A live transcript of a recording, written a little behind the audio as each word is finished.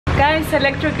Guys,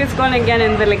 electric is gone again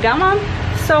in Weligama,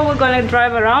 so we're gonna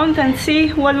drive around and see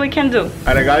what we can do.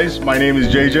 Hello guys, my name is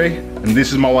JJ and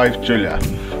this is my wife Julia.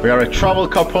 We are a travel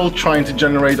couple trying to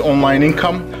generate online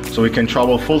income so we can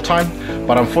travel full-time,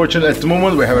 but unfortunately at the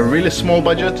moment we have a really small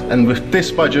budget, and with this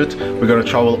budget we're gonna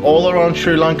travel all around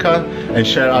Sri Lanka and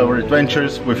share our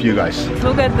adventures with you guys.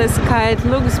 Look at the sky, it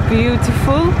looks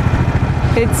beautiful.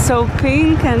 It's so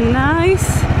pink and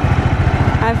nice.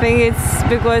 I think it's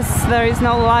because there is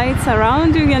no lights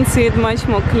around. You can see it much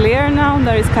more clear now.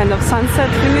 There is kind of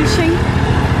sunset finishing.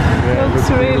 Yeah, looks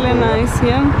really nice,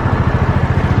 yeah.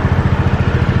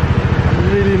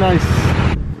 Really nice.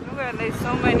 Look at, there's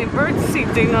so many birds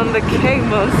sitting on the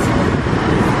cables.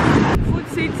 Food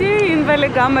City in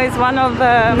Weligama is one of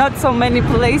the not so many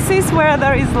places where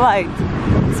there is light.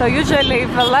 So usually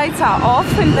if the lights are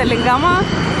off in Weligama,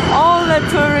 all the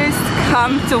tourists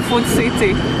come to Food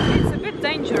City.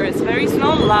 Dangerous. There is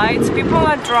no lights, people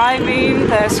are driving,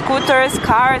 there are scooters,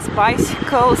 cars,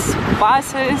 bicycles,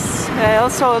 buses,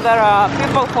 also there are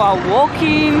people who are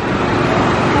walking,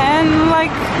 and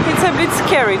like it's a bit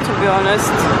scary to be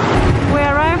honest. We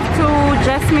arrived to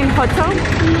Jasmine Hotel.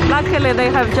 Luckily they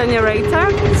have generator,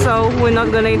 so we're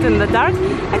not gonna eat in the dark.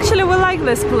 Actually we like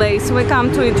this place. We come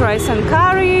to eat rice and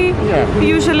curry. Yeah.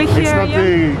 Usually here. It's not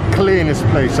the cleanest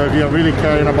place, so if you're really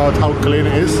caring about how clean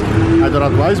it is, I don't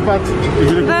advise, but if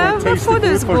you're looking for the food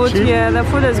is good. Cheap, yeah, the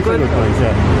food is good. It's a good place,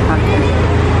 yeah. Okay.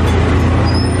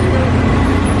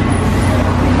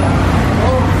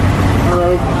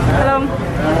 Hello. Hello.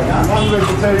 One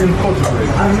vegetarian cutlery.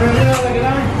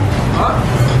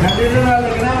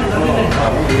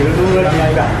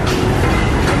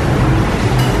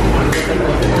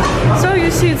 So you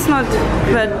see it's not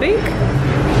that big,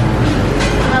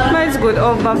 but it's good.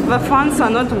 Oh, but the fans are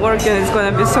not working, it's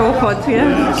gonna be so hot,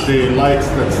 yeah? It's the lights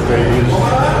that they use.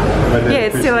 Yeah,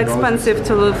 it's still expensive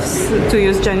to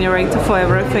use generator for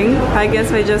everything. I guess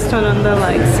they just turn on the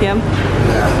lights, yeah?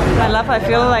 I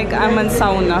feel like I'm in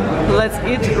sauna. Let's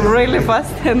eat really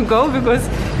fast and go because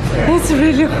it's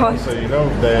really hot. So you know,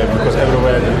 because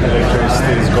everywhere the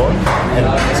electricity is gone and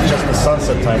it's just the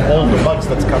sunset time, all the bugs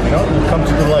that's coming out will come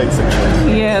to the lights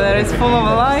actually. Yeah, there is full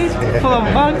of light, full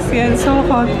of bugs, yeah, it's so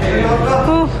hot.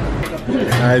 Oh.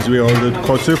 Guys, we ordered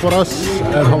kotsu for us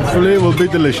and hopefully it will be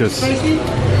delicious.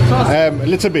 A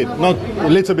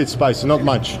little bit spicy, not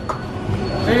much.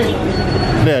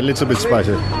 Yeah, a little bit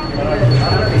spicy.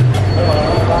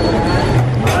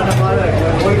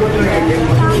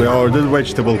 We ordered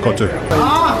vegetable kotsu.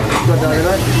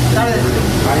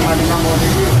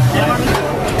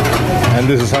 And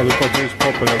this is how the kotsu is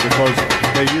popular, because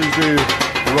they use the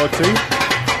roti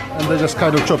and they just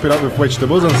kind of chop it up with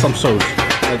vegetables and some sauce.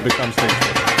 That becomes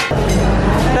tasty.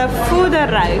 The food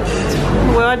arrived.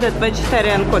 We ordered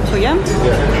vegetarian kotsu, yeah?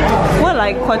 Yeah. We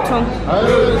like kotsu.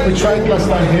 We tried last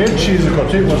time here, cheesy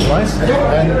kotsu, it was nice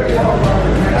and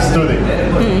sturdy.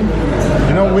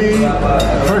 You know,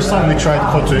 first time we tried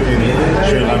kotsu in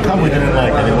Sri Lanka, we didn't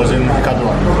like it. It was in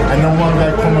Agoda. And then one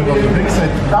guy commented on the pic,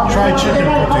 said, try chicken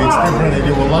kotsu, it's different and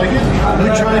you will like it. We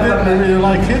tried it, we really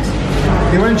like it.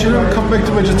 Eventually we come back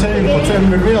to vegetarian kotsu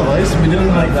and we realized we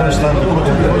didn't like first time the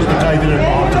kotsu because the guy didn't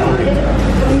know how to cook it.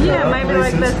 Yeah, maybe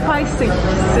like the spicy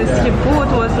he put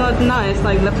was not nice,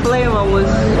 like the flavor was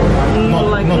not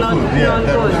good. Yeah.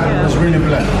 It was really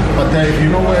bland. But if you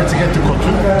know where to get the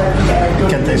kotsu, it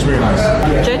can taste really nice.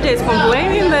 JJ is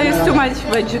complaining there is too much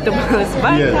vegetables,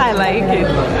 but yeah. I like it.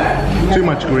 Too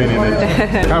much green in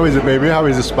it. How is it, baby? How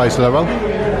is the spice level?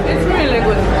 It's really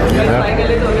good. It's like a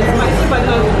little bit spicy, but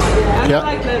not. I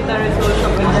like that there is lots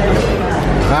of vegetables.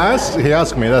 He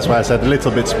asked me, that's why I said a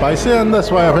little bit spicy, and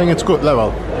that's why I think it's good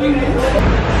level.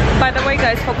 By the way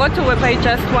guys, for kotsu we pay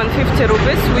just 150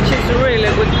 rupees, which is a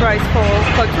really good price for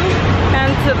kotsu,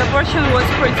 and the portion was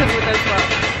pretty good as well.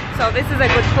 So this is a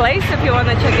good place if you want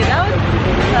to check it out.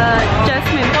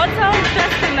 Jasmine Hotel,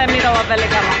 just in the middle of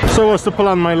Weligama. So what's the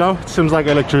plan, my love? It seems like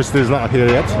electricity is not here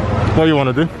yet. What do you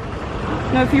want to do?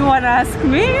 No, if you want to ask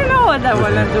me, you know what I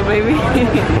want to do, baby.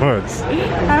 What?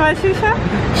 I want shisha.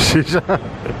 Shisha?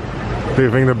 Do you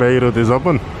think the Beirut is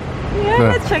open? Yeah,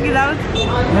 let's check it out.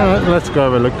 Alright, let's go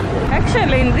have a look.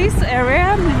 Actually, in this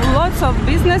area, lots of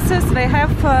businesses, they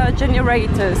have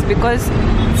generators because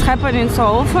it's happening so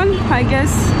often. I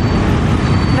guess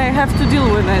they have to deal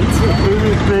with it.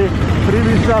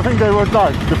 Previously, I think they were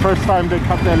dark. The first time they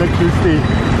cut the electricity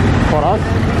for us,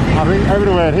 I think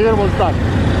everywhere here was dark.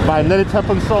 But then it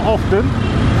happens so often.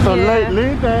 So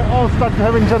lately they all started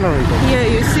having generators. Yeah,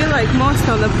 you see like most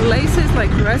of the places,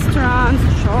 like restaurants,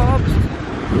 shops,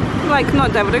 like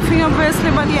not everything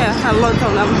obviously, but yeah, a lot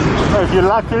of them. So if you're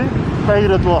lucky,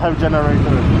 Beirut will have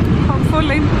generators.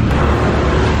 Hopefully.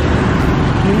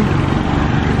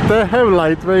 They have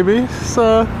light, maybe.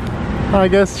 So I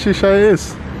guess shisha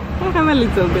is. I have a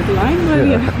little bit light, but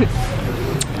yeah.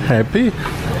 Happy?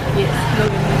 Yes.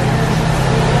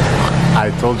 I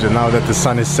told you, now that the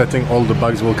sun is setting, all the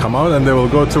bugs will come out and they will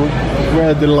go to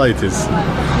where the light is.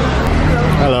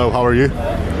 Hello, how are you? This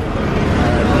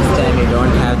time we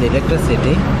don't have the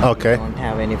electricity. Okay. Don't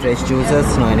have any fresh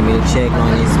juices, no any milkshake, no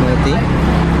any smoothie.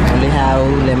 Only have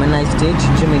lemon iced tea,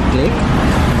 ginger click,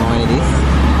 no any this,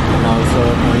 and also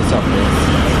only soft drinks.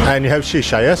 And you have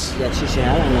shisha, yes? Yeah, shisha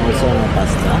and also no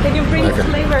pasta. Can you bring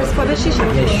flavors for the shisha?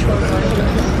 Yes, sure.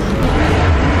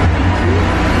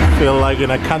 Feel like in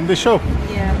a candy shop.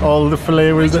 Yeah. All the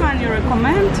flavors. Which one you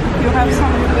recommend? You have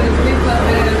some.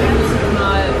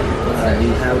 We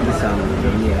have this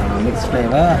mixed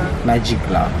flavor, magic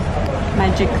love.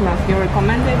 Magic Love. You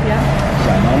recommend it, yeah?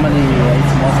 Yeah, normally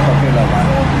it's most popular one.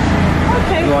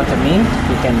 Okay. If you want a mint,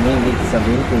 you can mix a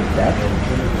mint with that.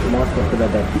 Most popular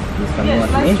that is the Yes,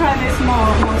 let's mint. try this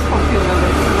most popular.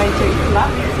 Magic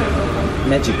Love.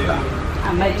 Magic love.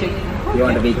 Magic. You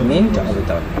want a big mint or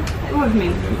without? With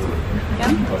mint.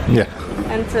 Yeah. Yeah.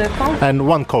 And Coke. And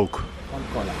one Coke. One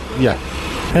cola. Yeah.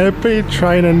 Happy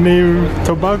trying a new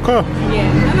tobacco? Yeah,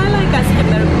 and I like asking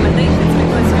the recommendations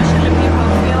because usually people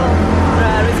feel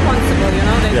responsible, you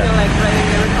know, they feel like they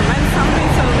recommend something,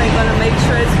 so they're gonna make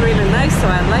sure it's really nice, so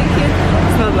I like it.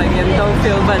 It's not like you don't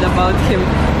feel bad about him.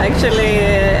 Actually,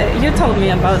 you told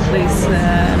me about this.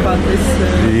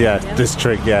 This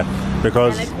trick, yeah.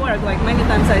 Because And it worked, like many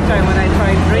times I try when I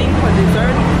try drink or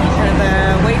dessert, and the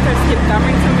waiters keep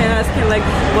coming to me and asking like,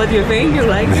 what do you think? You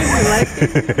like it? You like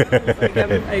it? Like,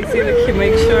 I see that he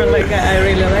makes sure like I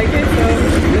really like it.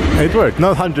 So. it worked.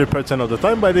 Not 100% of the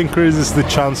time, but it increases the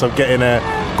chance of getting a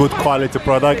good quality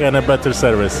product and a better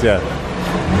service, yeah.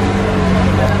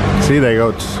 See, they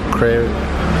got crave.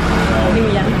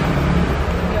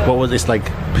 What was this,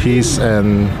 like peace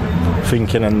and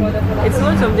thinking and... It's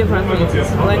lots of different things.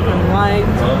 It's black and white,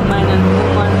 mine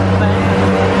and one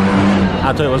bag.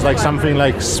 I thought it was like something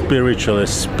like spiritual,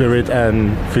 spirit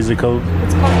and physical.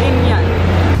 It's called yin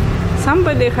yang.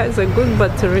 Somebody has a good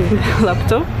battery in their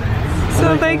laptop,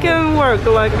 so they can work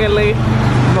luckily.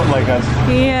 Not like us.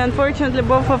 Yeah, unfortunately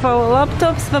both of our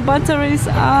laptops, the batteries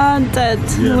are dead.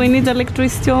 Yeah. We need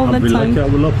electricity all the time. Our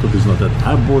laptop is not dead.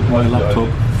 I bought my laptop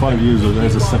 5 years ago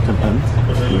as a second hand.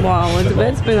 Wow,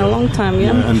 it's been a long time,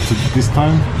 yeah? And this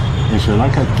time in Sri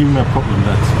Lanka, it gave me a problem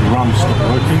that RAM stopped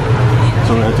working.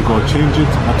 So we had to go change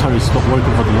it. Atari stopped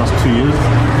working for the last 2 years.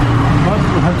 But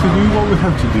we have to do what we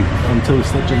have to do until we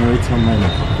start generating on my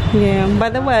laptop. Yeah, by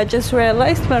the way, I just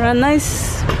realized there are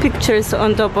nice pictures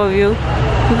on top of you.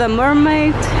 The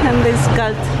mermaid and this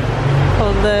god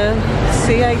of the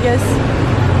sea, I guess.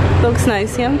 Looks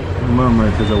nice, yeah? The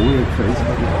mermaid has a weird face.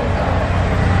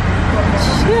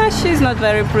 Yeah, she's not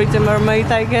very pretty mermaid,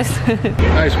 I guess.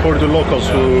 Nice for the locals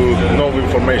who know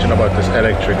information about this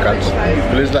electric cuts.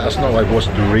 Please let us know like what's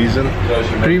the reason.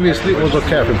 Previously it was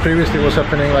okay. I think previously it was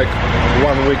happening like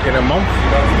 1 week in a month,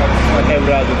 like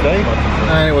every other day,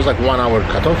 and it was like 1 hour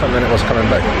cut off, and then it was coming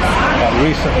back. But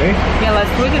recently, Yeah,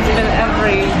 last week it's been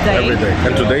every day. every day,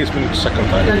 and today it's been the second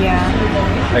time.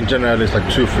 Yeah. And generally it's like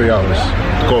 2-3 hours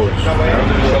it goes.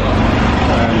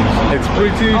 And it's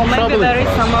pretty Or maybe troubling there is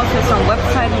for us. some also some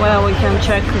website where we can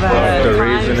check the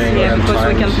times, reasoning yeah, and because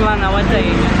we can times. plan our day,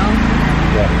 you know.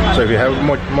 Yeah. So if you have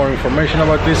more information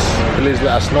about this, please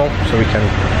let us know so we can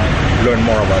learn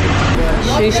more about it.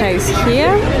 Shisha is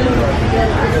here.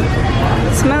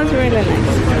 It smells really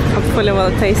nice. Hopefully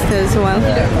we'll taste it as well.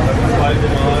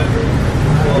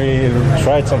 We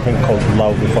tried something called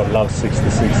Love before, Love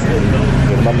 66.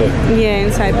 Remember? Yeah,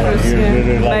 in Cyprus, You yeah.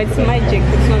 really But like it's magic,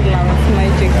 it's not love, it's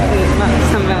magic. It's not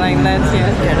something like that, yeah.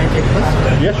 Can I take first?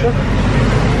 Yeah, sure.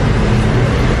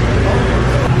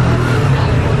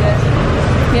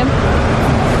 Yep.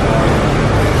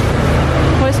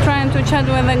 Was trying to chat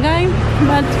with a guy,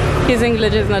 but his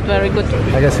English is not very good.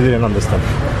 I guess he didn't understand.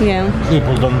 Yeah.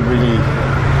 People don't really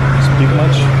speak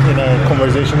much in a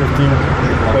conversation with the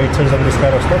waiters and this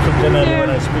kind of stuff. So generally when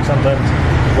I speak sometimes...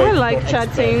 I like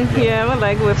chatting, yeah, I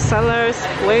like with sellers,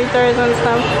 waiters and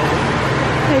stuff.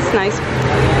 It's nice.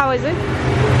 How is it?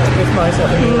 It's nice. I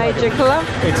think Magic Love?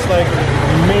 it's like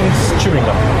mint chewing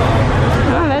gum.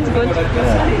 Oh, that's good.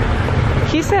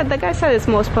 He said, the guy said it's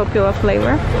most popular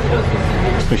flavor.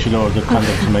 Especially all the kind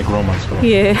to make romance.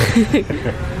 Yeah.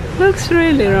 Looks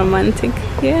really romantic.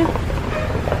 Yeah.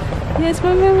 Yes,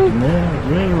 maybe. Yeah,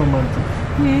 really romantic.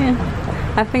 Yeah.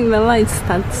 I think the light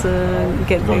starts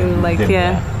getting like, dim,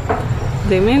 yeah,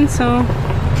 dimming, so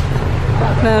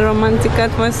the romantic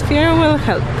atmosphere will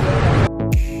help.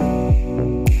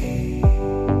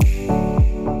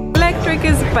 Electric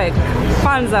is packed.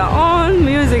 Fans are on,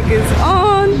 music is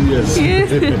on. Yes.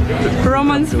 Yeah.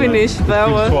 Romance finished. That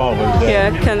was, 2 hours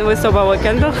there. yeah, can we stop our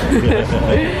candle? Yeah.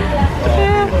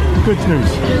 Good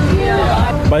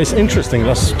news. But it's interesting,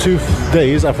 last 2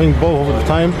 days, I think both of the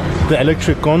time, the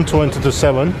electric gone 20 to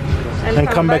 7 and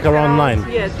come back around 9.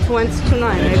 Yeah, 20 to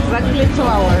 9, exactly 2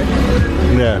 hours.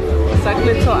 Yeah.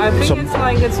 Exactly, so I think So- it's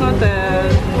like, it's not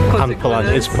a Unplanned,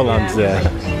 it's planned, yeah.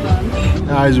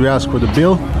 Guys, we asked for the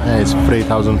bill and it's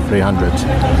 3,300,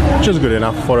 which is good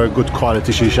enough for a good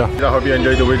quality shisha. I hope you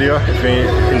enjoyed the video. If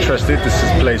you're interested, this is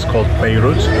a place called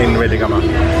Beirut in Weligama.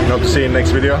 Hope to see you in the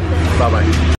next video. Bye bye.